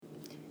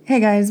Hey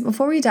guys,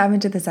 before we dive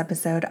into this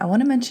episode, I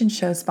want to mention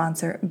show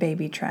sponsor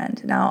Baby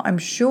Trend. Now, I'm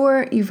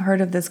sure you've heard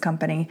of this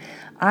company.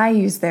 I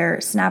use their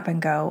Snap and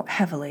Go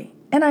heavily.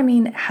 And I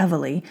mean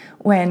heavily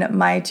when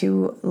my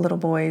two little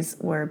boys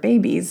were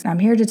babies. I'm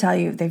here to tell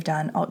you they've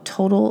done a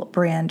total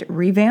brand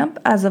revamp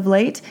as of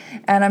late,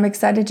 and I'm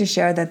excited to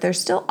share that they're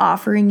still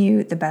offering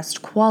you the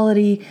best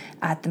quality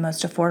at the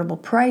most affordable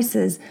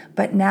prices,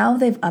 but now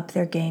they've upped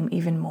their game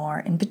even more,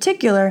 in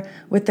particular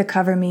with the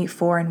Cover Me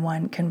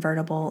 4-in-1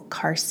 convertible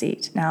car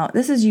seat. Now,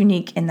 this is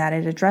unique in that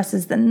it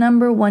addresses the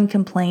number one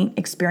complaint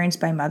experienced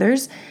by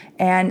mothers,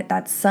 and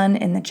that's sun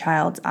in the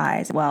child's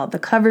eyes. Well, the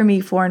Cover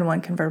Me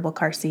 4-in-1 convertible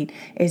car seat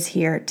is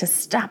here to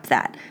stop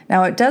that.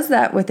 Now, it does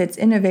that with its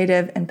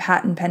innovative and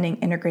patent-pending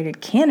integrated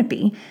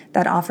canopy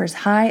that offers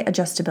high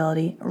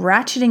adjustability,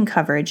 ratcheting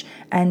coverage,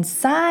 and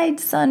side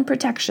sun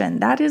protection.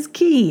 That is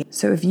key.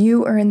 So if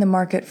you are in the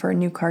market for a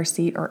new car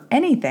seat or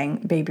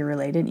anything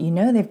baby-related, you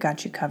know they've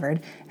got you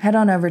covered. Head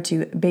on over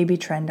to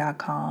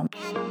babytrend.com.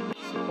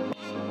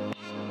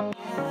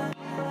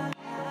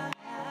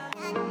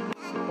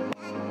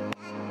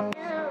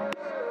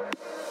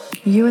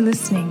 You are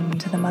listening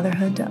to the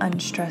Motherhood to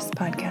Unstressed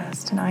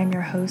podcast, and I'm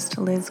your host,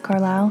 Liz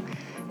Carlisle.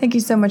 Thank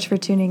you so much for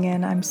tuning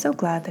in. I'm so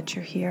glad that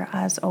you're here,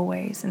 as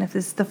always. And if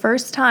this is the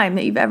first time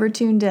that you've ever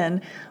tuned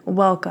in,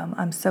 welcome.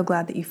 I'm so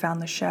glad that you found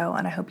the show,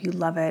 and I hope you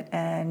love it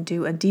and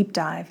do a deep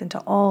dive into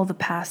all the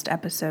past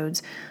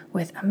episodes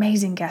with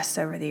amazing guests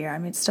over the year. I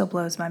mean, it still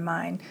blows my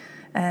mind.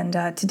 And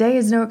today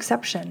is no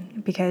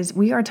exception because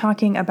we are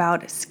talking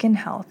about skin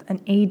health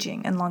and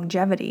aging and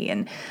longevity.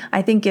 And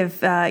I think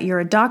if you're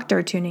a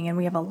doctor tuning in,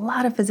 we have a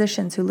lot of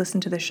physicians who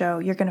listen to the show.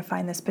 You're going to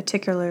find this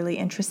particularly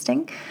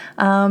interesting.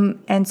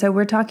 And so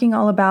we're talking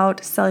all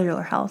about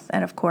cellular health.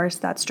 And of course,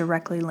 that's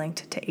directly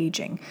linked to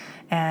aging.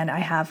 And I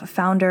have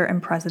founder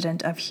and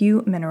president of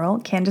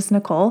HUmineral, Candice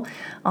Nicole,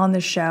 on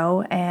the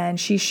show, and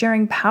she's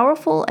sharing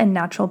powerful and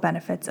natural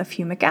benefits of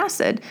humic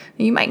acid.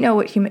 You might know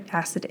what humic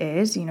acid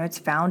is. You know, it's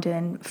found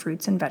in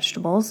fruits and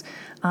vegetables,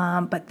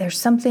 but there's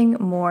something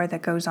more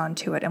that goes on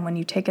to it. And when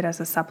you take it as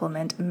a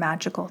supplement,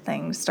 magical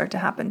things start to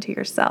happen to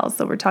your cells.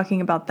 So we're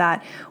talking about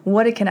that,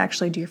 what it can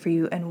actually do for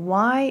you, and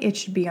why it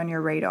should be on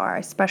your radar,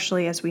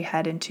 especially as we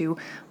head into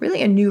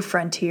really a new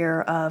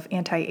frontier of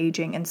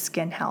anti-aging and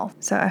skin health.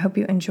 So I hope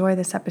you enjoy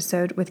this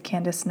episode with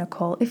Candice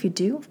Nicole. If you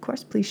do, of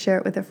course, please share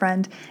it with a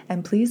friend,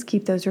 and please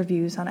keep those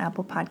reviews on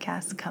Apple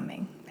Podcasts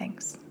coming.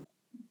 Thanks.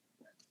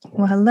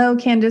 Well, hello,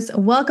 Candice.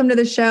 Welcome to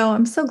the show.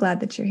 I'm so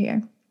glad that you're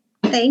here.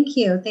 Thank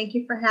you. Thank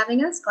you for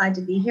having us. Glad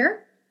to be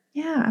here.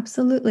 Yeah,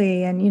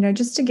 absolutely. And,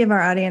 just to give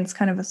our audience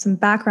kind of some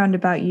background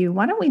about you,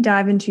 why don't we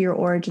dive into your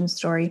origin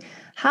story?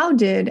 How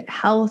did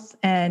health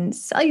and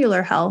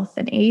cellular health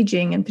and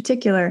aging in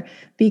particular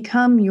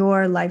become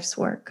your life's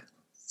work?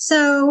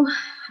 So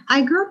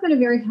I grew up in a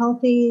very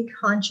healthy,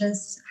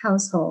 conscious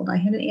household. I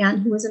had an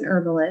aunt who was an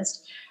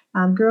herbalist,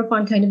 grew up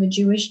on kind of a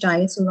Jewish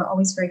diet, so we were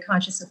always very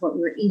conscious of what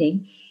we were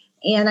eating.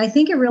 And I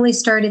think it really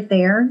started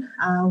there.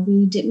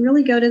 We didn't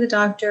really go to the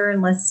doctor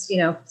unless,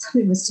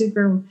 something was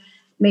super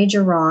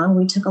major wrong.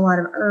 We took a lot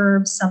of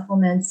herbs,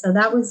 supplements. So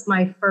that was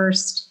my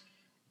first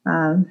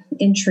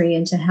entry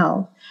into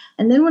health.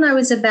 And then when I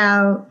was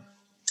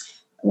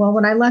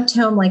when I left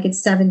home, like at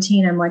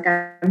 17, I'm like,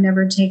 I'm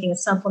never taking a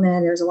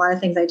supplement. There's a lot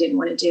of things I didn't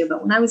want to do.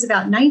 But when I was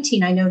about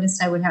 19, I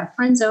noticed I would have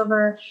friends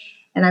over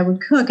and I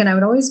would cook. And I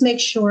would always make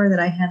sure that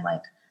I had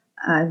like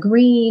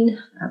green,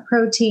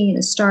 protein,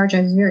 a starch.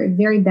 I was very,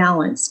 very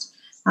balanced.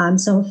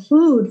 So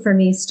food for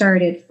me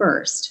started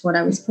first, what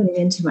I was putting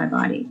into my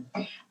body.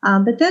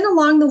 But then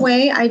along the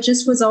way, I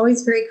just was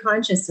always very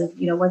conscious of,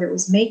 whether it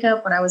was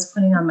makeup, what I was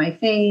putting on my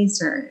face,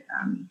 or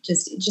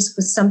it just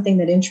was something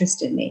that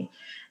interested me.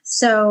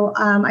 So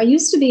I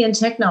used to be in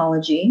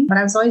technology, but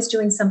I was always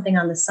doing something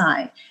on the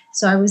side.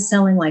 So I was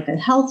selling like a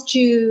health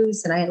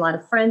juice, and I had a lot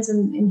of friends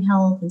in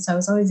health. And so I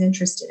was always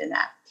interested in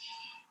that.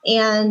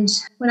 And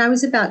when I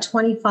was about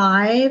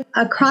 25,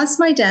 across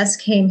my desk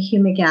came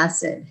humic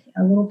acid,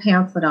 a little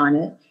pamphlet on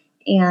it.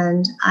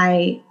 And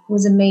I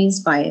was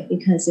amazed by it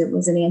because it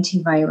was an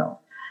antiviral.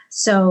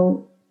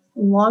 So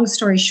long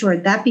story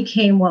short, that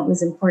became what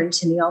was important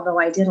to me, although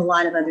I did a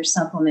lot of other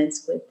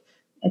supplements with,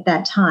 at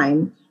that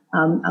time,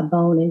 a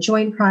bone and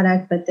joint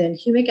product. But then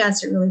humic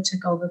acid really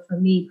took over for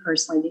me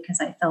personally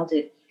because I felt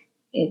it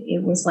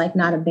was like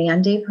not a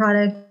Band-Aid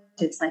product.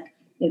 It's like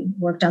it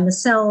worked on the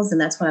cells, and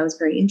that's what I was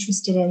very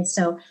interested in.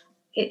 So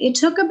it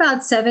took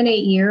about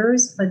 7-8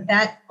 years, but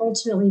that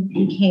ultimately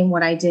became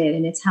what I did,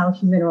 and it's how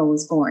HUmineral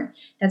was born.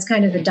 That's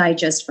kind of the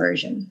digest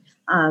version.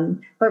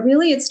 But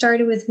really, it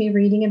started with me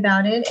reading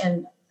about it,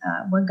 and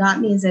what got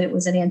me is that it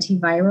was an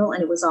antiviral,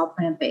 and it was all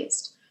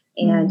plant-based.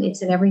 And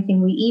it's in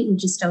everything we eat. We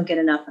just don't get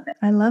enough of it.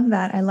 I love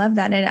that.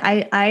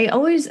 And I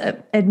always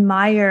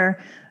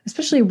admire,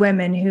 especially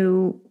women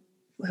who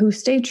who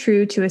stay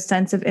true to a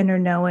sense of inner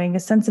knowing, a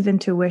sense of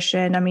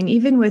intuition. I mean,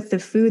 even with the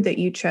food that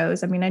you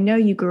chose, I mean, I know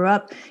you grew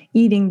up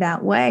eating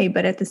that way,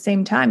 but at the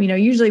same time,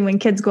 usually when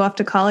kids go off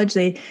to college,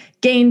 they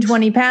gain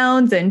 20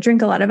 pounds and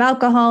drink a lot of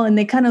alcohol, and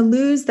they kind of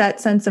lose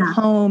that sense of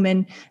home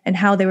and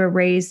how they were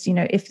raised,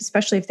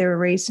 especially if they were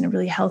raised in a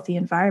really healthy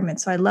environment.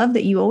 So I love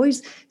that you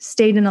always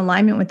stayed in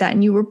alignment with that.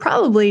 And you were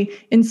probably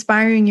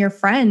inspiring your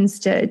friends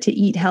to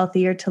eat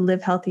healthier, to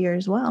live healthier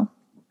as well.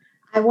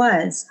 I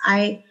was.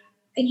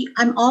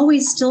 I'm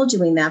always still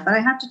doing that, but I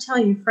have to tell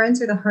you,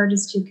 friends are the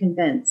hardest to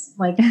convince.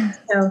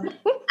 So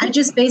I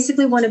just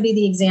basically want to be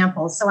the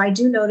example. So I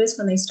do notice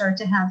when they start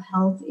to have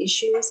health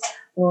issues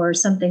or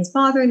something's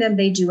bothering them,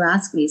 they do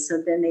ask me.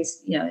 So then they,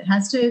 it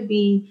has to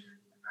be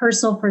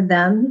personal for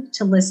them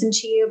to listen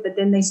to you, but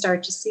then they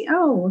start to see,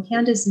 oh, well,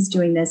 Candice is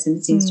doing this and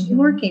it seems to be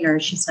working, or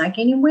she's not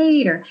gaining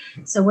weight, or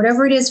so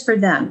whatever it is for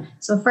them.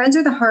 So friends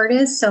are the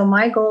hardest. So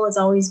my goal has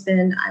always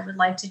been, I would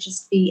like to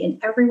just be in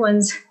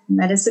everyone's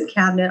medicine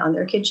cabinet on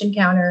their kitchen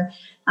counter,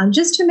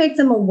 just to make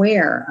them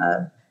aware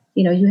of,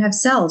 you have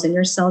cells and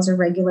your cells are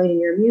regulating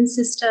your immune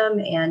system,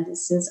 and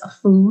this is a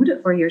food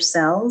for your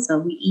cells. So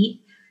we eat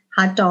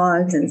hot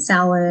dogs and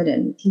salad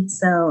and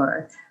pizza,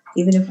 or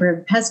even if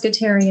we're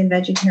pescatarian,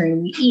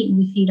 vegetarian, we eat and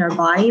we feed our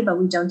body, but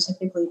we don't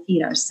typically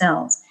feed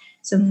ourselves.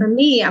 So for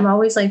me, I'm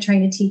always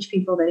trying to teach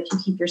people that if you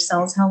keep your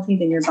cells healthy,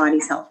 then your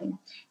body's healthy.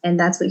 And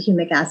that's what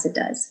humic acid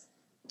does.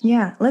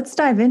 Yeah, let's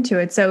dive into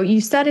it. So you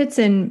said it's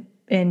in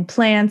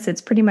plants,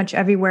 it's pretty much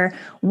everywhere.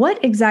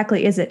 What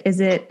exactly is it?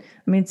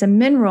 It's a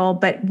mineral,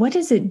 but what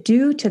does it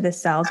do to the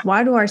cells?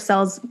 Why do our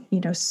cells,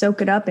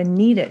 soak it up and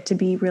need it to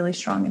be really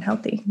strong and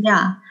healthy?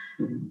 Yeah.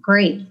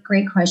 Great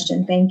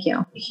question. Thank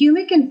you.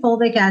 Humic and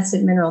fulvic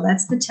acid mineral,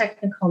 that's the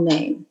technical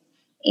name.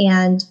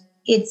 And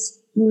it's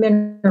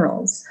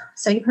minerals.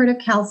 So you've heard of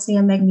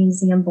calcium,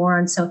 magnesium,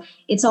 boron. So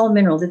it's all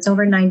minerals. It's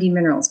over 90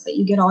 minerals, but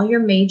you get all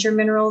your major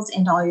minerals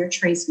and all your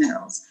trace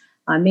minerals.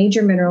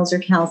 Major minerals are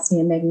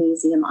calcium,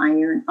 magnesium,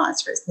 iron,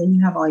 phosphorus. Then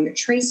you have all your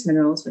trace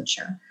minerals, which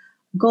are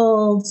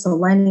gold,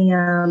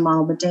 selenium,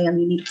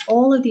 molybdenum. You need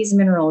all of these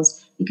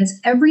minerals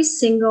because every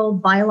single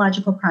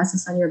biological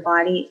process on your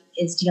body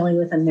is dealing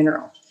with a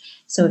mineral.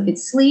 So if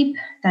it's sleep,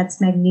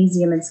 that's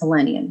magnesium and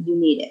selenium. You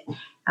need it.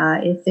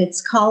 If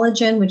it's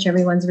collagen, which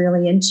everyone's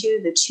really into,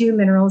 the two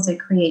minerals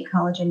that create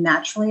collagen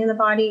naturally in the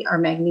body are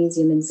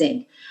magnesium and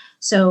zinc.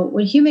 So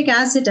what humic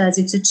acid does,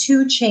 it's a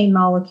 2-chain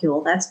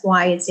molecule. That's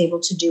why it's able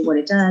to do what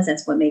it does.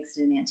 That's what makes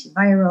it an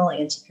antiviral,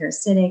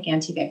 antiparasitic,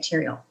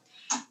 antibacterial.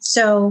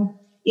 So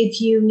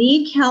if you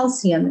need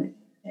calcium,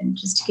 and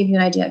just to give you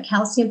an idea,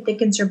 calcium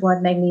thickens your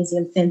blood,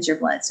 magnesium thins your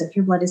blood. So if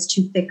your blood is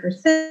too thick or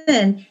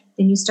thin,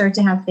 then you start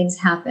to have things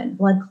happen,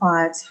 blood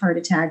clots, heart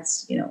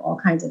attacks, all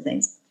kinds of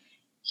things.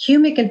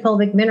 Humic and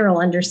fulvic mineral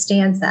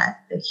understands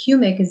that. The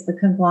humic is the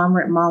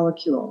conglomerate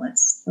molecule.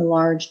 It's the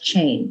large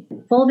chain.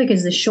 Fulvic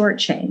is the short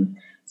chain.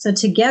 So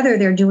together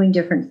they're doing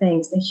different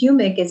things. The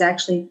humic is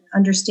actually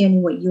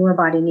understanding what your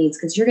body needs,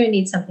 because you're going to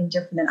need something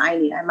different than I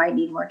need. I might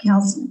need more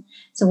calcium.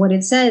 So what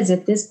it says,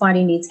 if this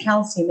body needs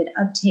calcium, it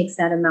uptakes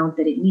that amount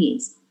that it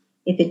needs.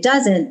 If it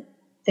doesn't,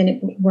 then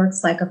it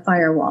works like a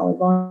firewall. It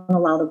won't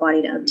allow the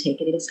body to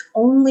uptake it. It is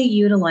only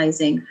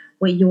utilizing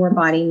what your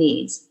body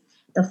needs.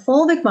 The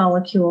fulvic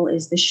molecule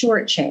is the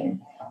short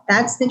chain.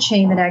 That's the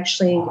chain that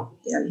actually,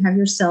 you have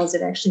your cells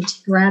that actually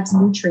grabs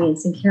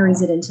nutrients and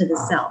carries it into the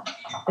cell.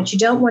 But you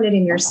don't want it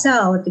in your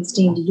cell if it's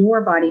deemed your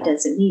body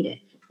doesn't need it.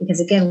 Because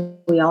again,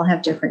 we all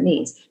have different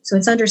needs. So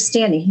it's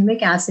understanding.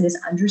 Humic acid is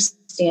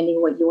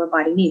understanding what your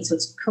body needs. So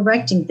it's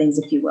correcting things,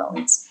 if you will.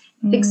 It's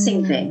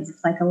fixing things.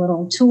 It's like a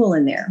little tool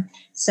in there.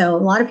 So a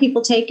lot of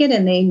people take it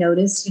and they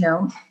notice,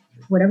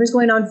 whatever's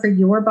going on for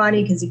your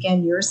body, because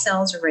again, your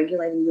cells are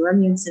regulating your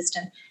immune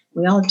system.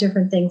 We all have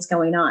different things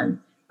going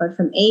on. But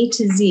from A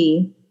to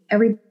Z,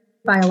 every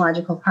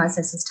biological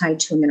process is tied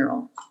to a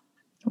mineral.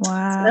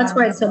 Wow. So that's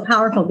why it's so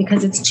powerful,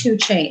 because it's 2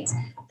 chains.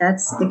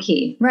 That's the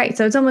key. Right.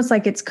 So it's almost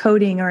like it's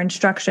coding or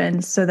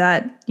instructions so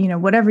that,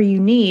 whatever you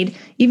need,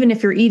 even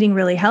if you're eating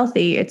really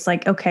healthy, it's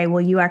like, okay,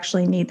 well, you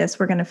actually need this.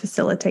 We're going to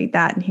facilitate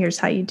that. And here's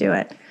how you do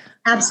it.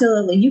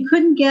 Absolutely. You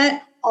couldn't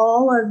get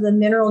all of the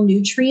mineral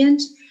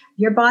nutrient.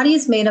 Your body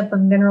is made up of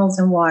minerals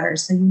and water,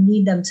 so you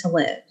need them to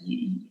live.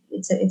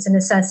 It's a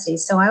necessity.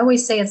 So I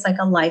always say it's like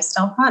a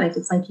lifestyle product.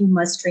 It's like you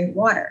must drink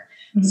water.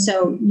 Mm-hmm.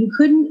 So you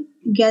couldn't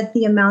get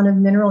the amount of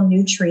mineral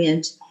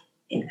nutrient.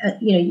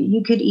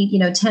 You could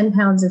eat, 10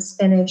 pounds of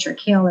spinach or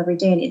kale every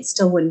day, and it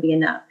still wouldn't be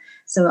enough.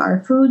 So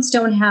our foods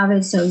don't have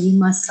it, so you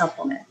must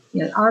supplement.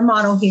 Our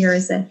motto here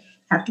is that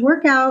you have to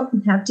work out,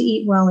 you have to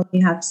eat well, and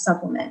you have to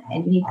supplement,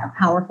 and you need a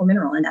powerful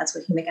mineral, and that's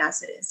what humic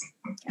acid is.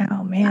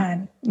 Oh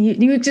man,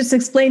 you just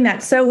explained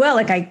that so well.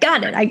 Like I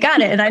got it,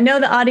 and I know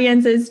the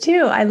audience is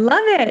too. I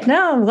love it.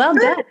 No, well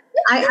done.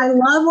 I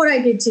love what I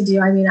get to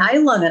do. I mean, I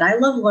love it. I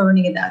love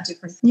learning about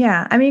different things.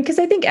 Yeah. I mean, because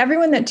I think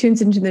everyone that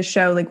tunes into the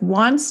show like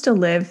wants to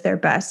live their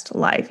best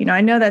life.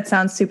 I know that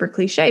sounds super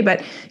cliche,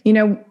 but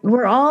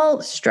we're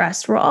all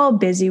stressed. We're all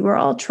busy. We're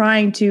all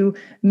trying to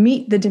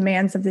meet the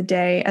demands of the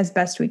day as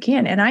best we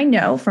can. And I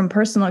know from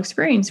personal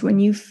experience, when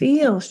you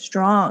feel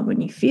strong,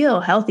 when you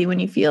feel healthy, when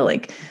you feel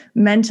like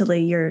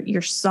mentally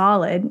you're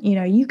solid,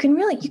 you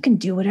can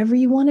do whatever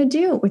you want to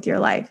do with your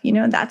life.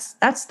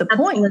 That's the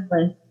point.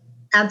 Absolutely.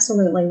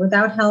 Absolutely.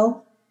 Without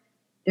health,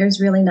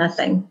 there's really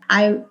nothing.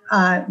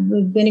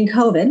 We've been in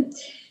COVID.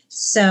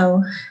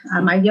 So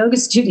my yoga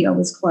studio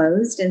was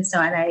closed. And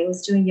I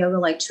was doing yoga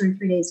like 2 or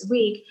 3 days a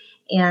week.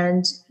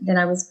 And then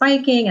I was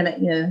biking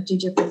and, do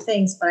different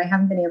things, but I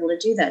haven't been able to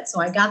do that.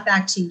 So I got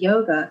back to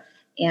yoga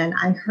and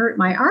I hurt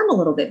my arm a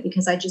little bit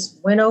because I just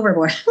went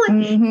overboard.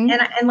 And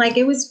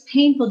it was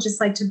painful just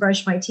like to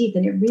brush my teeth.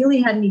 And it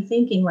really had me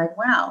thinking like,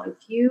 wow,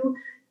 if you,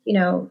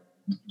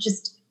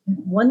 just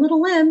one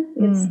little limb,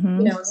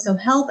 it's, so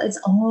health is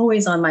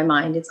always on my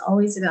mind. It's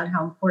always about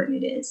how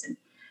important it is. And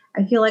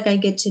I feel like I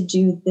get to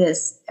do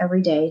this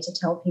every day to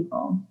tell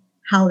people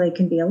how they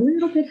can be a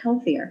little bit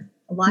healthier,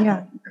 a lot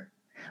healthier.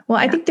 Well,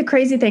 I think the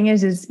crazy thing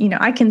is,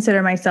 I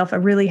consider myself a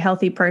really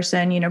healthy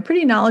person,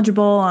 pretty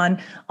knowledgeable on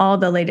all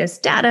the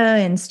latest data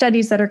and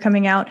studies that are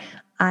coming out.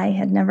 I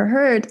had never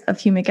heard of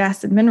humic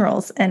acid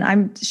minerals, and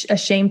I'm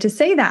ashamed to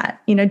say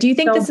that. Do you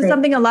think this is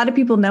something a lot of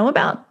people know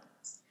about?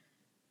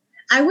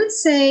 I would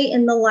say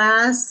in the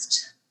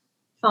last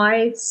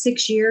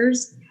 5-6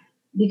 years,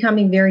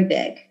 becoming very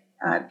big.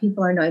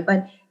 People are knowing,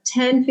 but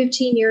 10,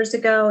 15 years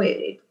ago,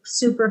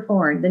 super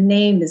foreign. The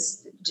name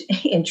is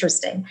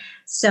interesting.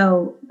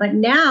 So, but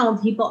now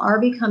people are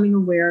becoming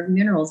aware of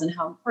minerals and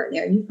how important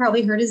they are. You've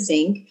probably heard of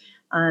zinc.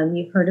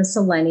 You've heard of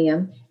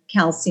selenium,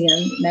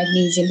 calcium,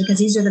 magnesium, because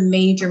these are the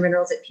major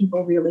minerals that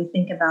people really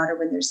think about, or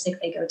when they're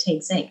sick, they go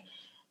take zinc.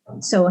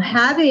 So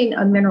having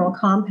a mineral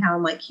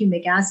compound like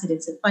humic acid,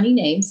 it's a funny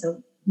name.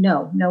 So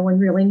no one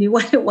really knew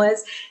what it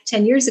was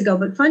 10 years ago.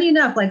 But funny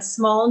enough, like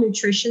small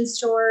nutrition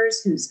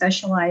stores who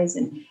specialize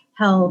in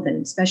health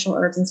and special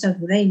herbs and stuff,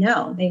 they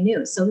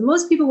knew. So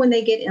most people, when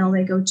they get ill,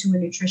 they go to a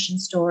nutrition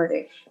store,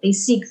 they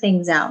seek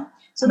things out.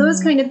 So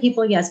those kind of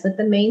people, yes, but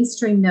the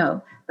mainstream,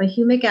 no. But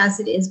humic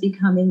acid is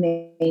becoming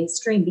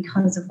mainstream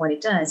because of what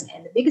it does.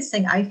 And the biggest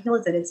thing I feel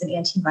is that it's an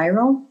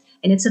antiviral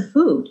and it's a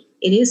food.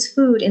 It is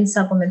food in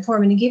supplement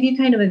form. And to give you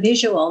kind of a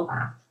visual,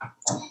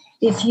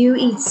 if you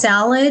eat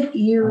salad,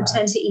 you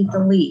tend to eat the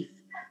leaf.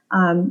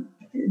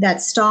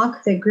 That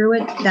stalk that grew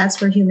it,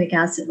 that's where humic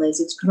acid lives.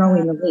 It's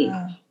growing the leaf.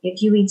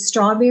 If you eat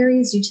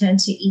strawberries, you tend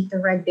to eat the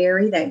red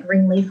berry, that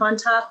green leaf on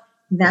top.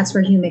 That's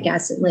where humic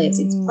acid lives.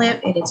 It's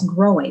plant and it's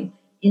growing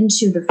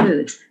into the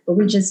food, but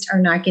we just are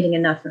not getting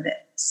enough of it.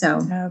 So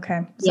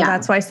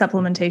that's why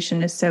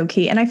supplementation is so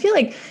key. And I feel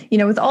like,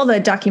 with all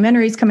the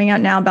documentaries coming out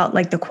now about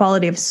like the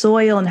quality of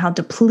soil and how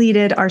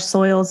depleted our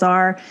soils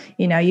are,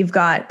 you've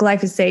got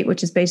glyphosate,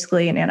 which is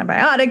basically an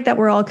antibiotic that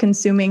we're all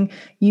consuming.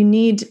 You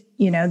need,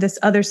 this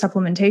other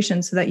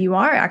supplementation so that you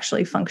are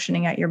actually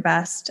functioning at your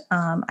best.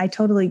 I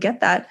totally get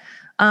that.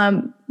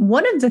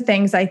 One of the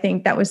things I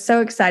think that was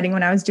so exciting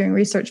when I was doing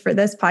research for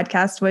this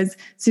podcast was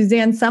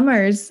Suzanne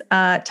Summers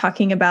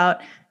talking about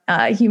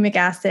humic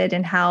acid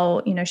and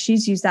how,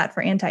 she's used that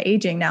for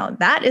anti-aging. Now,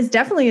 that is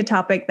definitely a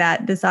topic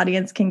that this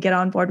audience can get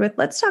on board with.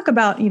 Let's talk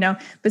about,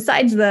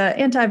 besides the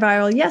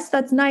antiviral, yes,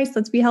 that's nice.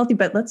 Let's be healthy,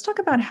 but let's talk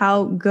about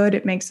how good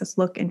it makes us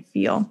look and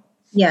feel.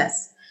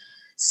 Yes.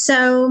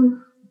 So,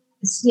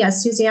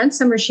 Suzanne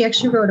Summers, she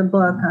actually wrote a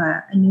book,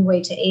 A New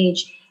Way to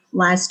Age,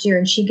 last year,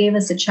 and she gave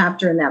us a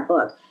chapter in that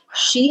book.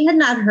 She had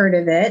not heard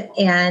of it,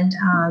 and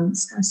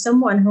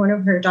one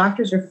of her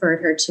doctors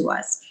referred her to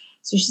us.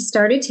 So she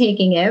started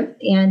taking it,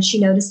 and she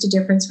noticed a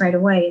difference right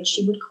away. And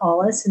she would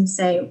call us and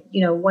say,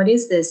 what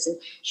is this? And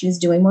she was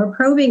doing more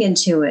probing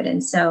into it,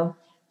 and so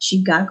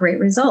she got great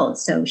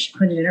results. So she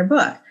put it in her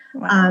book.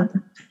 Wow.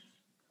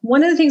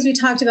 One of the things we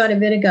talked about a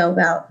bit ago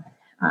about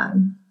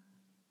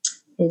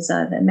is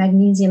the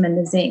magnesium and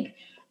the zinc.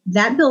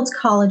 That builds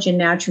collagen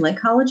naturally. Like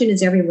collagen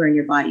is everywhere in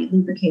your body. It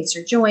lubricates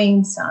your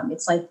joints.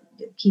 It's like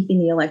keeping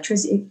the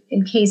electricity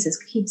in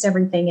cases, keeps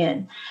everything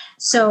in.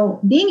 So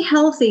being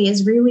healthy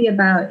is really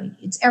about,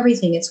 it's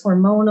everything. It's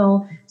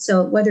hormonal.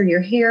 So whether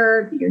your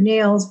hair, your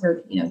nails,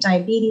 or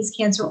diabetes,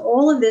 cancer,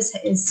 all of this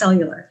is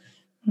cellular.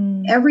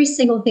 Every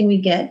single thing we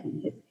get,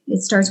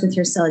 it starts with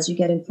your cells. You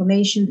get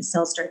inflammation, the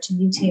cells start to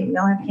mutate. We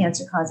all have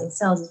cancer-causing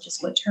cells. It's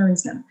just what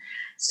turns them.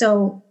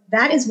 So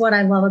that is what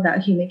I love about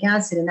humic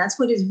acid. And that's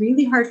what is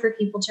really hard for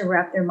people to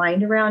wrap their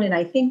mind around. And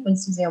I think when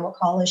Suzanne will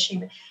call us,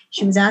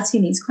 she was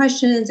asking these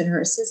questions, and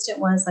her assistant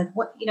was like,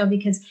 what,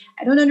 because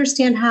I don't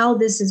understand how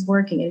this is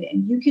working.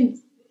 And you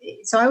can,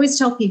 so I always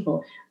tell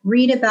people,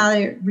 read about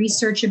it,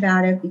 research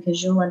about it,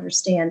 because you'll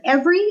understand.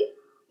 Every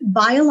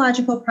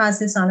biological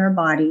process on our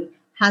body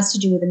has to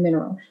do with a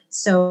mineral.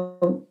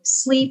 So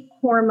sleep,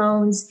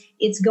 hormones,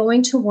 it's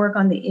going to work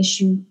on the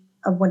issue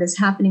of what is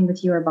happening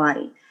with your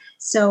body.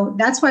 So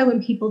that's why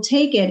when people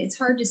take it, it's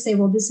hard to say,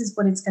 well, this is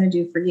what it's going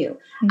to do for you.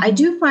 I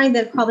do find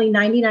that probably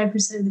 99%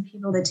 of the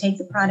people that take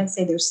the product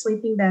say they're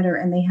sleeping better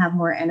and they have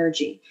more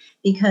energy,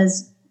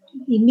 because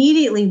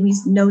immediately we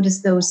notice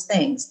those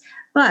things.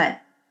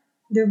 But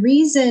the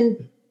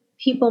reason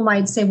people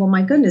might say, well,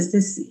 my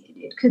goodness,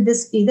 could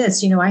this be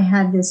this? I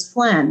had this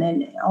phlegm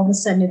and all of a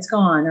sudden it's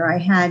gone, or I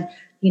had,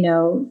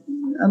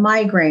 a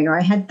migraine, or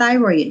I had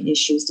thyroid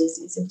issues.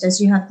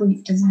 Does it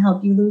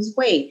help you lose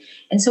weight?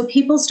 And so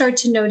people start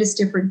to notice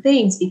different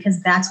things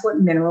because that's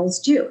what minerals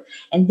do.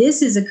 And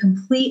this is a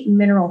complete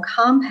mineral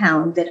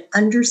compound that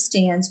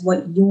understands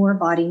what your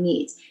body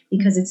needs,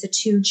 because it's a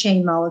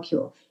 2-chain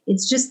molecule.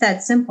 It's just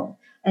that simple.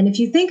 And if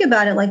you think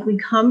about it, like we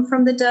come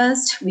from the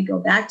dust, we go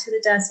back to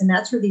the dust, and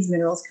that's where these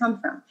minerals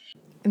come from.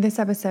 This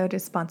episode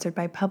is sponsored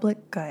by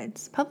Public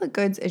Goods. Public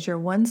Goods is your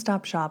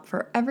one-stop shop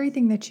for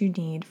everything that you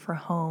need for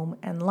home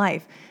and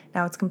life.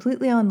 Now, it's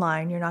completely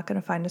online. You're not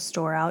going to find a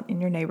store out in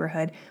your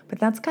neighborhood, but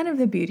that's kind of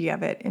the beauty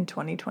of it in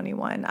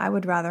 2021. I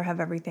would rather have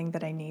everything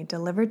that I need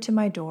delivered to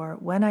my door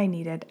when I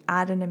need it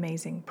at an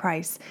amazing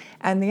price.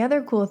 And the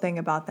other cool thing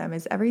about them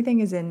is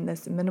everything is in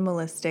this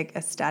minimalistic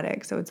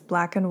aesthetic. So it's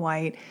black and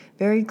white,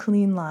 very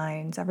clean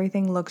lines.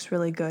 Everything looks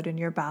really good in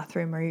your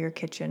bathroom or your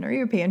kitchen or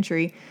your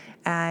pantry.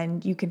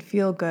 And you can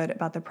feel good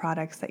about the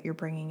products that you're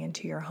bringing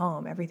into your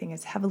home. Everything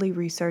is heavily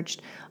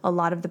researched. A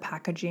lot of the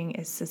packaging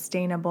is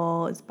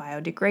sustainable, is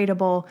biodegradable.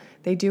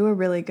 They do a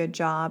really good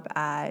job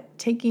at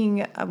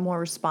taking a more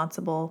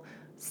responsible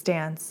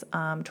stance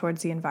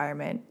towards the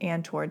environment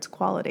and towards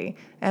quality.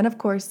 And of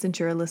course, since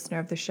you're a listener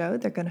of the show,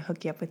 they're going to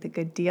hook you up with a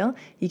good deal.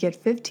 You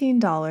get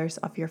 $15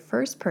 off your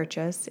first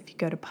purchase if you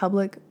go to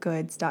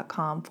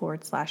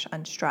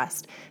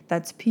publicgoods.com/unstressed.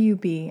 That's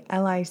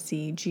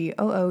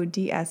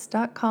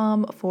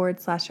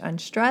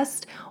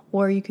publicgoods.com/unstressed,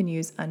 or you can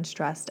use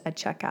unstressed at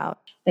checkout.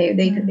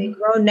 They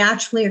grow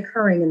naturally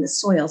occurring in the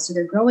soil. So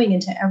they're growing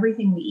into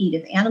everything we eat.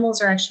 If animals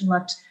are actually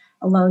left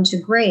alone to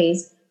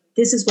graze,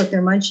 this is what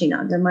they're munching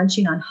on. They're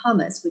munching on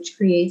humus, which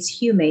creates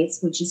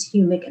humates, which is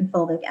humic and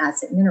fulvic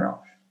acid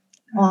mineral,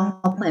 all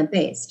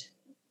plant-based.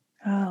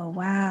 Oh,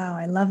 wow.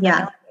 I love that.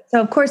 Yeah. So,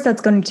 of course, that's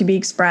going to be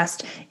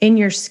expressed in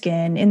your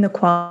skin, in the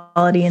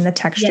quality and the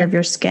texture of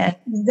your skin.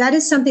 That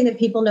is something that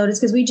people notice,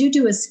 because we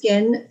do a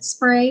skin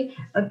spray,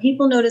 but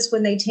people notice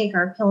when they take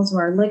our pills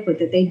or our liquid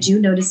that they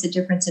do notice a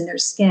difference in their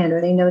skin,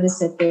 or they notice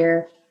that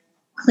they're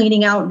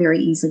cleaning out very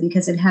easily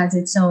because it has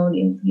its own,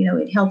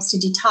 it helps to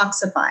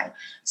detoxify.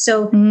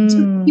 So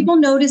people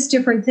notice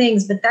different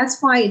things, but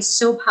that's why it's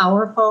so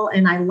powerful.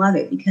 And I love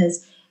it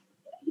because,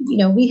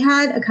 we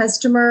had a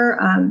customer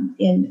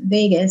in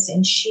Vegas,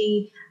 and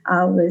she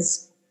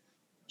was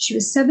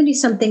 70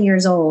 something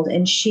years old,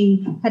 and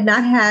she had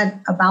not had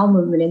a bowel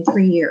movement in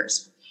 3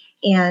 years.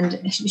 And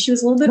she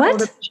was a little bit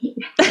older.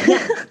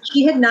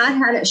 She had not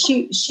had it.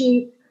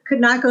 She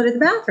could not go to the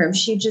bathroom.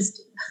 She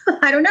just,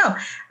 I don't know,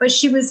 but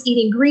she was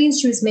eating greens.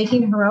 She was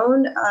making her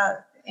own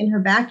in her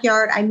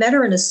backyard. I met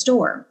her in a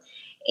store,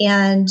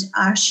 and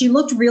she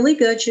looked really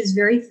good. She was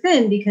very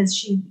thin because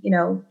she,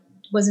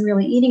 wasn't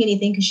really eating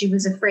anything because she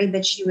was afraid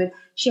that she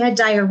had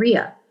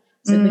diarrhea.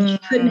 So but she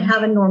couldn't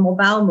have a normal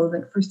bowel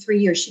movement for 3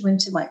 years. She went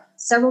to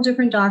several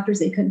different doctors.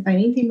 They couldn't find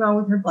anything wrong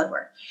with her blood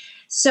work.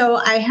 So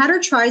I had her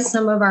try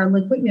some of our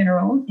liquid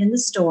mineral in the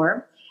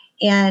store.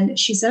 And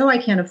she said, oh, I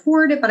can't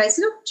afford it. But I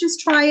said, oh, just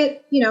try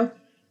it. 2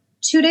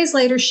 days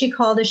later, she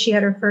called us. She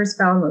had her first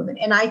bowel movement.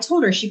 And I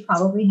told her she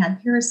probably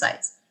had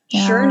parasites.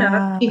 Sure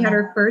enough, she had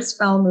her first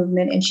bowel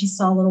movement, and she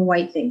saw little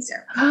white things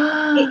there.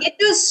 It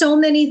does so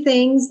many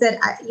things that,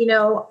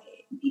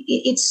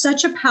 it's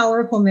such a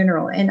powerful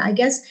mineral. And I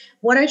guess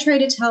what I try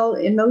to tell,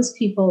 and most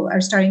people are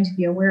starting to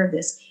be aware of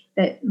this,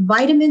 that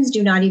vitamins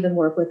do not even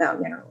work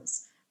without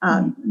minerals.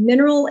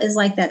 Mineral is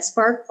like that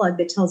spark plug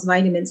that tells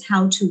vitamins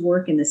how to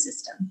work in the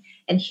system.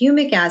 And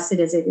humic acid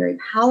is a very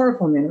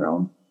powerful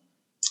mineral.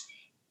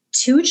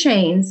 2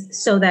 chains,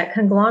 so that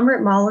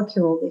conglomerate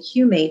molecule, the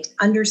humate,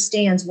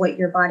 understands what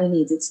your body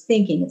needs. It's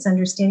thinking, it's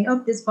understanding,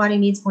 oh, this body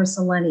needs more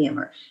selenium,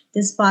 or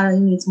this body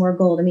needs more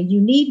gold. I mean, you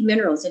need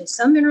minerals, and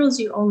some minerals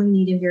you only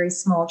need in very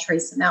small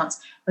trace amounts,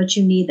 but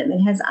you need them.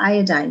 It has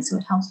iodine, so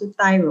it helps with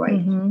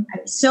thyroid.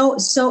 So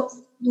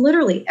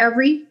literally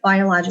every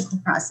biological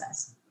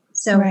process.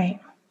 So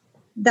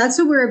that's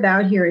what we're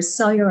about here, is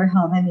cellular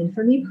health. I mean,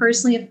 for me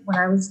personally, when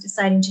I was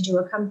deciding to do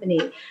a company,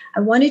 I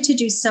wanted to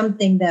do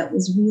something that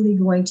was really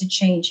going to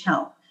change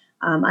health.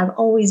 I've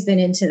always been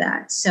into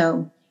that.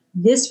 So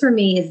this for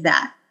me is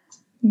that.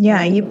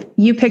 Yeah,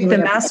 you picked the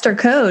master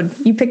code.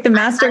 You picked the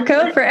master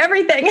code for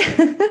everything.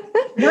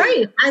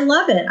 Right. I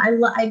love it.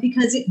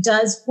 Because it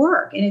does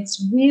work, and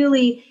it's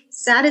really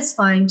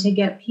satisfying to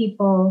get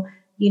people,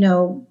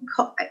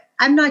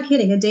 I'm not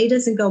kidding. A day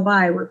doesn't go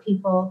by where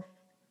people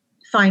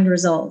find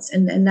results.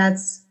 And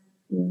that's,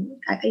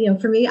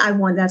 for me, I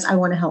want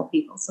to help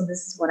people. So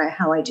this is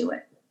how I do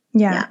it.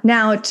 Yeah.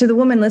 Now, to the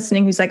woman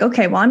listening who's like,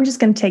 okay, well, I'm just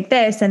going to take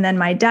this and then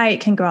my diet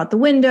can go out the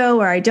window,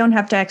 or I don't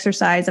have to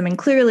exercise. I mean,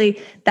 clearly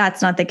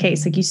that's not the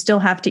case. Like, you still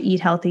have to eat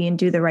healthy and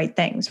do the right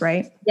things,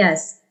 right?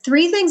 Yes.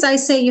 Three things I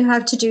say you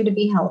have to do to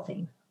be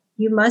healthy.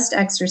 You must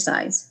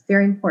exercise.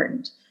 Very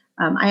important.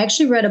 I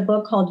actually read a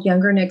book called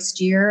Younger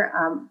Next Year.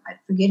 I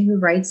forget who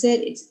writes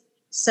it. It's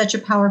such a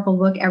powerful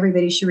book.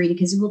 Everybody should read it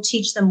because it will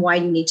teach them why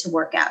you need to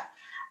work out.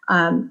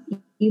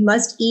 You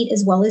must eat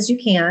as well as you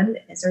can.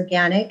 It's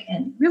organic.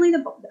 And really,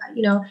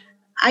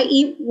 I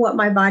eat what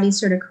my body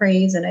sort of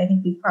craves. And I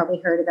think you've probably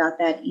heard about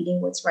that,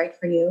 eating what's right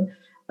for you.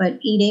 But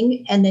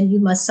eating, and then you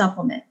must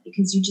supplement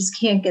because you just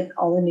can't get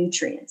all the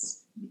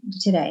nutrients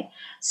today.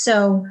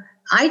 So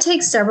I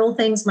take several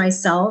things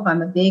myself.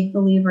 I'm a big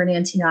believer in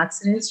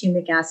antioxidants.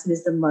 Humic acid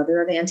is the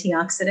mother of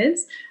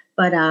antioxidants,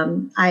 but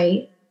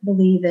I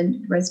believe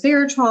in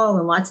resveratrol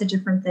and lots of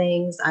different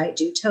things. I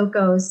do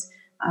tocos.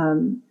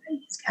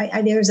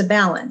 There's a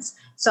balance.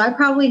 So I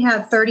probably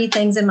have 30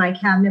 things in my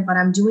cabinet, but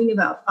I'm doing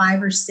about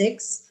 5 or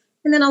 6,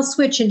 and then I'll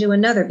switch and do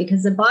another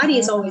because the body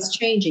is always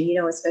changing,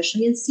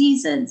 especially in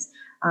seasons.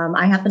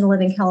 I happen to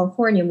live in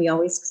California. We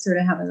always sort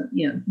of have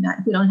we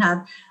don't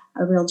have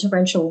a real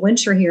torrential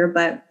winter here,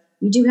 but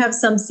we do have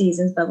some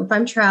seasons. But if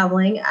I'm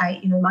traveling,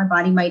 my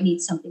body might need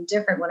something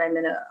different when I'm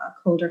in a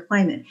colder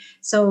climate.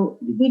 So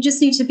we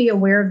just need to be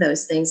aware of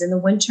those things. In the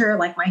winter,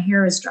 like my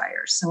hair is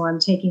drier, so I'm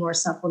taking more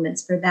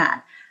supplements for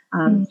that.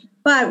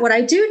 But what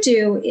I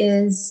do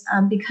is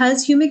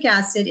because humic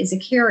acid is a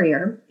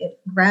carrier, it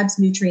grabs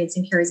nutrients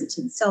and carries it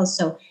to the cells.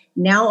 So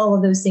now all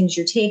of those things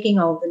you're taking,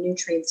 all of the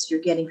nutrients you're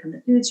getting from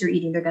the foods you're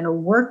eating, they're going to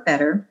work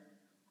better.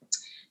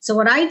 So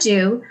what I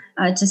do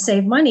to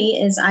save money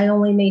is I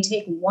only may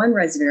take one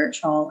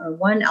resveratrol or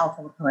one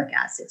alpha lipoic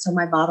acid. So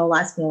my bottle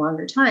lasts me a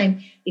longer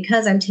time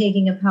because I'm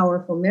taking a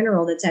powerful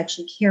mineral that's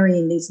actually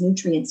carrying these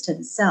nutrients to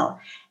the cell.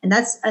 And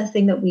that's a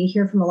thing that we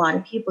hear from a lot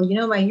of people.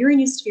 My urine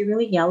used to be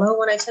really yellow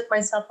when I took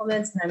my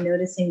supplements, and I'm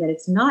noticing that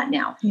it's not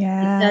now.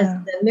 Yeah.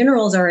 Because the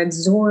minerals are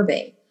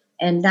absorbing.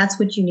 And that's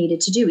what you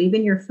needed to do.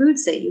 Even your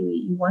foods that you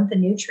eat, you want the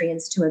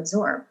nutrients to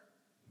absorb.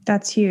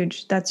 That's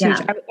huge. That's huge.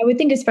 I would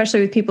think,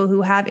 especially with people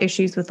who have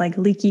issues with like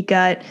leaky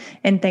gut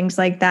and things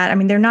like that. I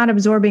mean, they're not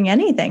absorbing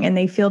anything and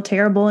they feel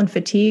terrible and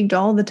fatigued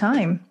all the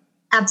time.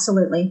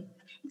 Absolutely.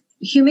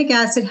 Humic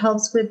acid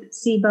helps with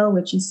SIBO,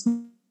 which is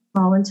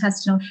small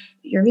intestinal.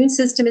 Your immune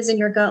system is in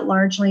your gut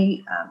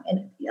largely.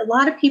 And a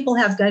lot of people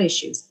have gut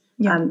issues.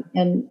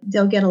 And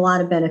they'll get a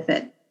lot of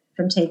benefit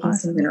from taking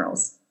some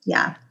minerals.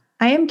 Yeah.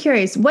 I am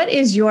curious, what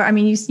is you're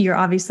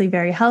obviously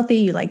very healthy.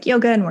 You like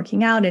yoga and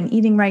working out and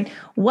eating right.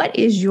 What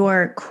is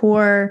your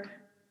core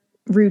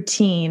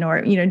routine,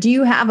 or, do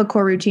you have a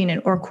core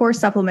routine or core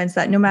supplements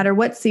that no matter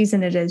what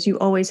season it is, you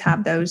always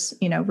have those,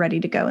 ready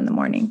to go in the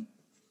morning?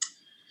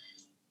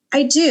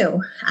 I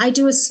do. I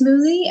do a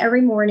smoothie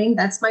every morning.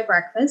 That's my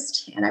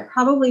breakfast. And I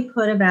probably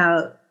put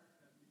about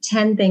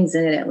 10 things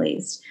in it at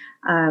least.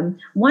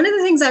 One of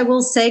the things I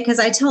will say, because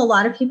I tell a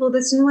lot of people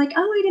this and they're like,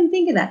 oh, I didn't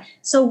think of that.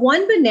 So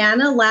one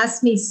banana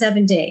lasts me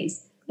 7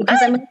 days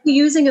because I'm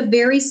using a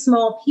very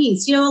small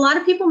piece. A lot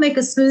of people make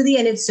a smoothie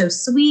and it's so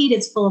sweet.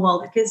 It's full of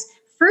all, because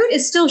fruit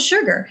is still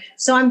sugar.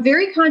 So I'm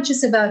very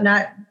conscious about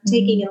not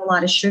taking in a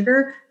lot of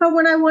sugar. But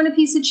when I want a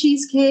piece of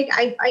cheesecake,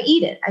 I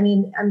eat it. I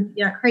mean, I'm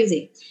not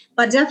crazy.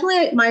 But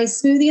definitely my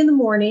smoothie in the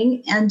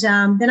morning. And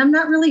then I'm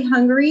not really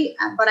hungry,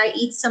 but I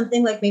eat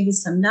something like maybe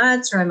some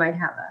nuts, or I might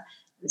have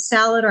a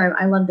salad, or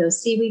I love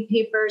those seaweed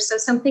papers. So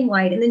something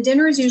light. And then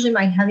dinner is usually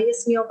my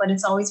heaviest meal, but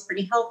it's always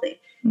pretty healthy.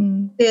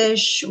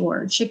 Fish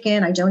or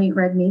chicken. I don't eat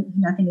red meat,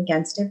 nothing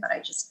against it, but I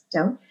just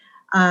don't.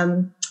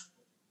 And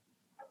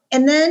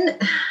then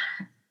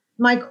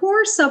my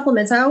core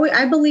supplements,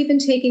 I believe in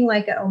taking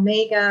like an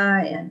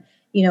omega, and,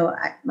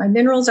 my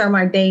minerals are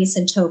my base,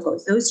 and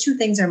tocos. Those two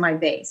things are my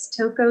base,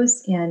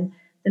 tocos and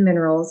the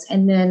minerals.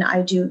 And then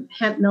I do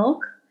hemp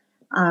milk.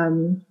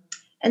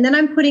 And then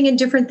I'm putting in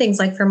different things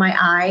like for my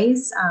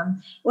eyes.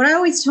 What I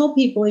always tell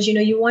people is,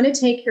 you want to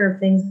take care of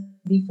things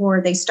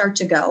before they start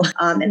to go.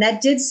 And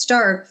that did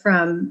start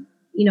from,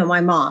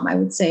 my mom. I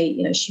would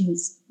say, she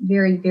was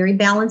very, very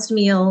balanced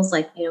meals.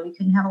 Like, we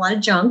couldn't have a lot of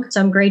junk.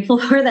 So I'm grateful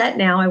for that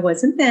now. I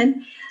wasn't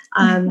then.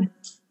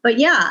 But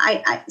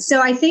yeah,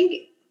 so I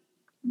think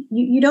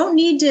you don't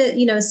need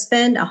to,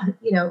 spend,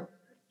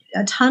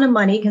 a ton of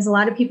money, because a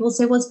lot of people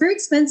say, well, it's very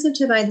expensive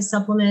to buy the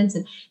supplements.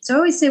 And so I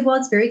always say, well,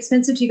 it's very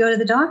expensive to go to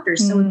the doctor.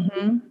 So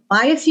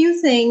buy a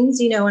few things,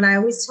 and I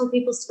always tell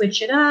people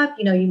switch it up.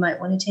 You might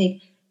want to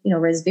take,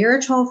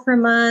 resveratrol for a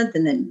month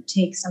and then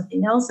take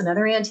something else,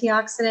 another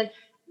antioxidant,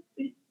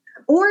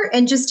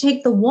 and just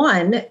take the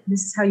one.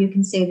 This is how you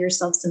can save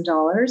yourself some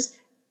dollars,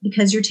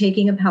 because you're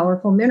taking a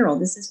powerful mineral.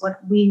 This is what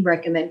we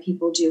recommend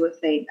people do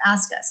if they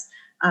ask us.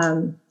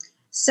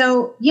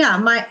 So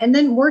yeah, and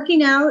then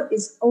working out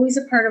is always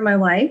a part of my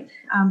life.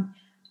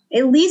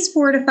 At least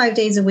 4 to 5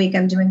 days a week,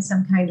 I'm doing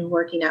some kind of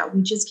working out.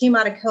 We just came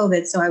out of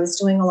COVID, so I was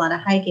doing a lot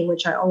of hiking,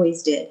 which I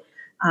always did.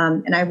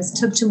 And I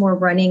took to more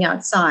running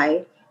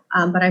outside.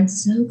 But I'm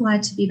so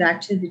glad to be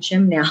back to the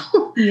gym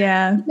now.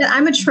 Yeah.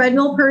 I'm a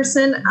treadmill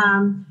person.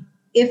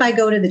 If I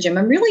go to the gym,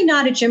 I'm really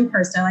not a gym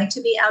person. I like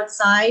to be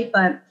outside,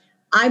 but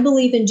I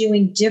believe in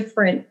doing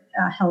different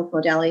health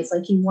modalities.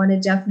 Like you want to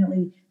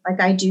definitely,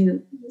 like I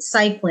do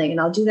cycling, and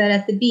I'll do that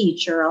at the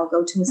beach, or I'll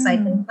go to a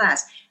cycling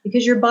class,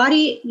 because your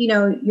body,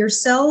 your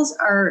cells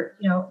are,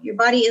 your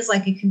body is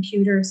like a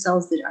computer of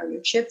cells that are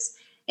your chips,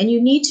 and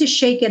you need to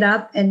shake it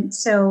up. And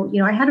so,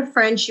 I had a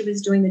friend, she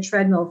was doing the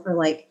treadmill for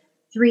like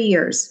 3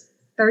 years,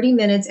 30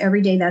 minutes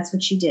every day. That's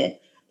what she did.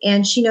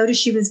 And she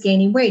noticed she was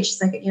gaining weight.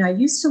 She's like, I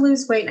used to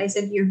lose weight. And I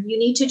said, you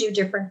need to do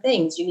different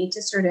things. You need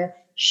to sort of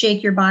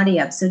shake your body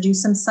up. So do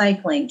some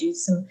cycling, do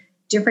some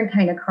different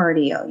kind of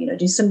cardio,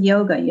 do some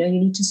yoga, you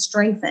need to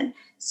strengthen.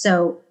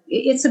 So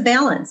it's a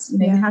balance,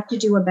 you have to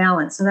do a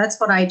balance. So that's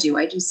what I do.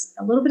 I do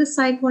a little bit of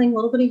cycling, a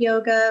little bit of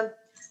yoga.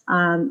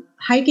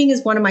 Hiking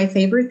is one of my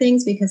favorite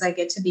things because I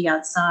get to be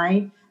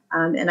outside,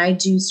 and I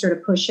do sort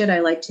of push it. I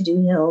like to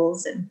do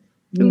hills and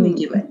really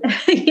do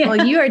it. Yeah.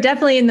 Well, you are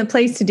definitely in the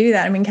place to do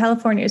that. I mean,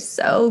 California is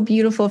so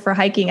beautiful for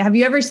hiking. Have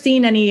you ever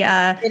seen any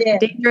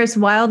dangerous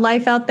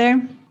wildlife out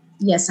there?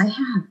 Yes, I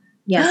have.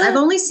 Yes, I've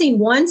only seen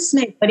one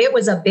snake, but it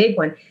was a big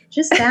one,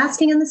 just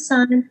basking in the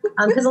sun.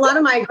 Because a lot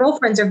of my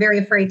girlfriends are very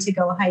afraid to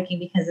go hiking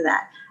because of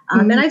that.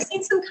 And I've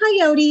seen some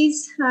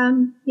coyotes.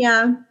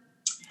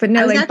 But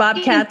no like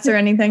bobcats or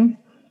anything?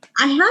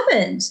 I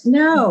haven't,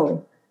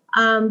 no.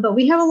 But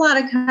we have a lot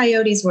of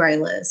coyotes where I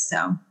live.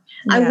 So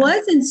I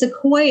was in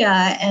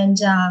Sequoia and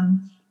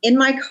in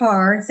my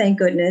car, thank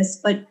goodness,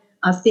 but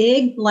a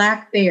big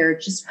black bear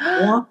just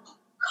walked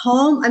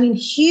calm. I mean,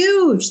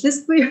 huge. This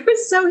bear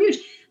was so huge,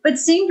 but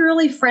seemed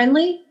really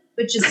friendly,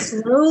 but just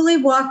slowly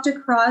walked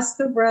across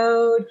the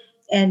road.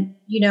 And,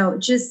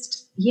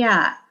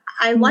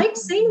 I liked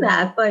seeing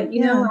that, but,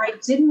 I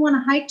didn't want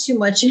to hike too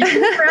much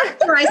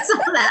after I saw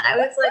that. I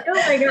was like, oh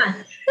my God.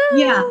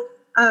 Yeah.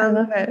 I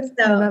love it.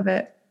 So, I love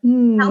it.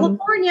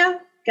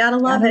 California, gotta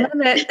love it.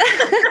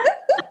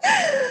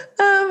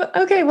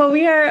 Okay. Well,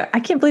 I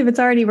can't believe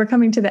we're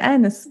coming to the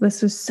end.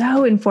 This was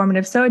so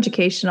informative, so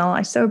educational.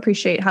 I so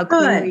appreciate how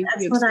clearly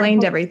you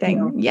explained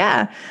everything.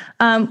 Yeah.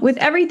 With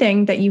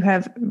everything that you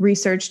have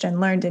researched and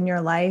learned in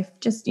your life,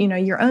 just,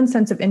 your own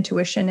sense of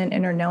intuition and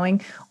inner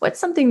knowing, what's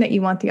something that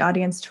you want the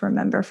audience to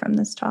remember from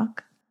this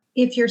talk?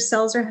 If your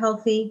cells are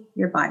healthy,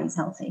 your body's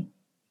healthy.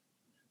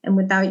 And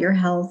without your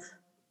health,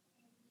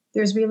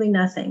 there's really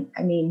nothing.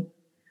 I mean,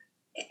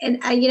 and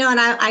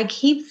I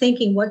keep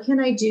thinking, what can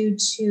I do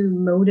to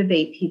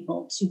motivate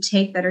people to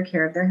take better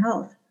care of their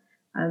health?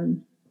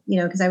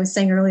 Because I was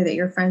saying earlier that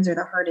your friends are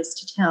the hardest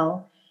to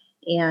tell,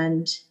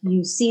 and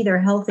you see their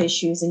health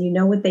issues and you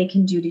know what they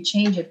can do to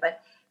change it.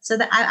 But so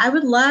that I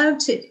would love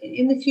to,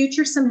 in the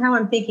future, somehow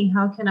I'm thinking,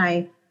 how can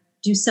I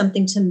do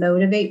something to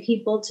motivate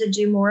people to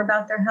do more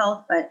about their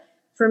health? But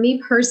for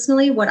me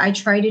personally, what I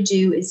try to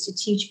do is to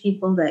teach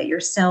people that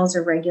your cells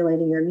are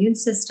regulating your immune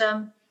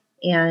system,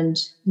 and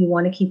you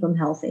want to keep them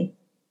healthy.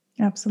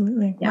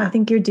 Absolutely. Yeah. Well, I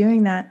think you're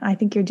doing that.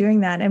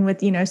 And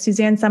with,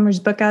 Suzanne Summers'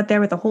 book out there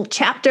with a whole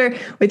chapter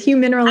with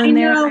HUmineral in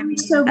there. I'm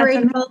so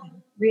grateful.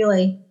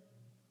 Really.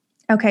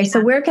 Okay. Yeah. So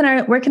where can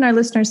our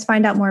listeners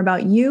find out more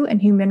about you and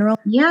HUmineral?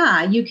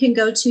 Yeah, you can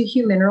go to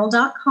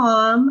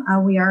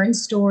HUmineral.com. We are in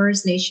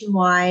stores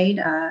nationwide,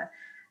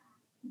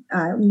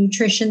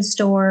 nutrition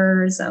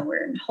stores.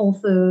 We're in Whole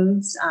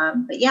Foods.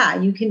 But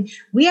yeah,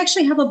 we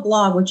actually have a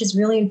blog, which is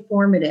really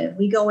informative.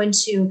 We go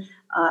into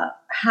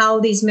how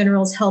these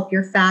minerals help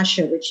your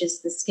fascia, which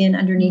is the skin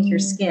underneath your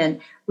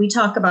skin. We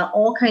talk about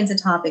all kinds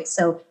of topics.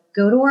 So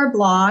go to our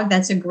blog.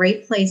 That's a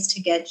great place to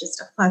get just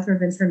a plethora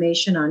of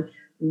information on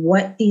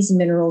what these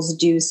minerals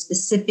do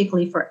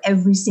specifically for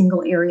every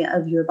single area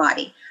of your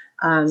body.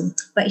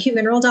 But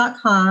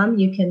HUmineral.com,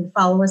 you can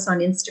follow us on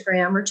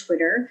Instagram or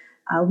Twitter.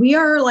 We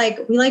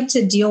like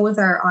to deal with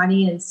our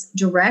audience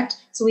direct.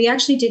 So we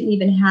actually didn't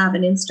even have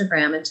an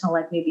Instagram until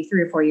like maybe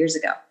 3 or 4 years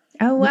ago.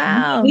 Oh,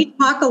 wow. We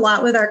talk a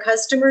lot with our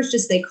customers.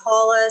 Just they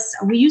call us.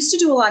 We used to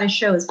do a lot of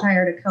shows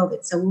prior to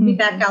COVID. So we'll be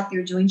back out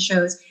there doing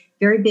shows,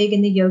 very big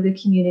in the yoga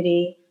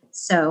community.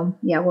 So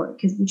yeah,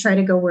 because we try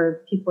to go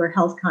where people are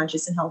health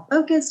conscious and health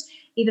focused,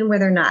 even where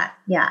they're not.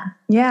 Yeah.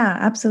 Yeah,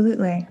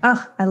 absolutely.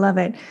 Oh, I love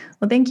it.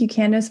 Well, thank you,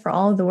 Candice, for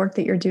all of the work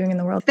that you're doing in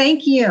the world.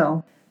 Thank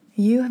you.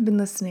 You have been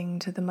listening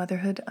to the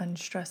Motherhood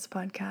Unstressed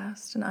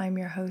podcast, and I'm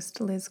your host,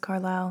 Liz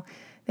Carlisle.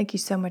 Thank you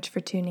so much for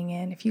tuning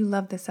in. If you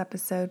love this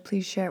episode,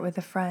 please share it with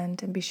a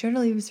friend, and be sure to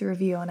leave us a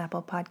review on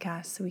Apple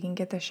Podcasts so we can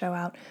get the show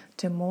out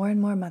to more and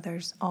more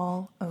mothers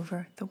all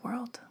over the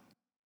world.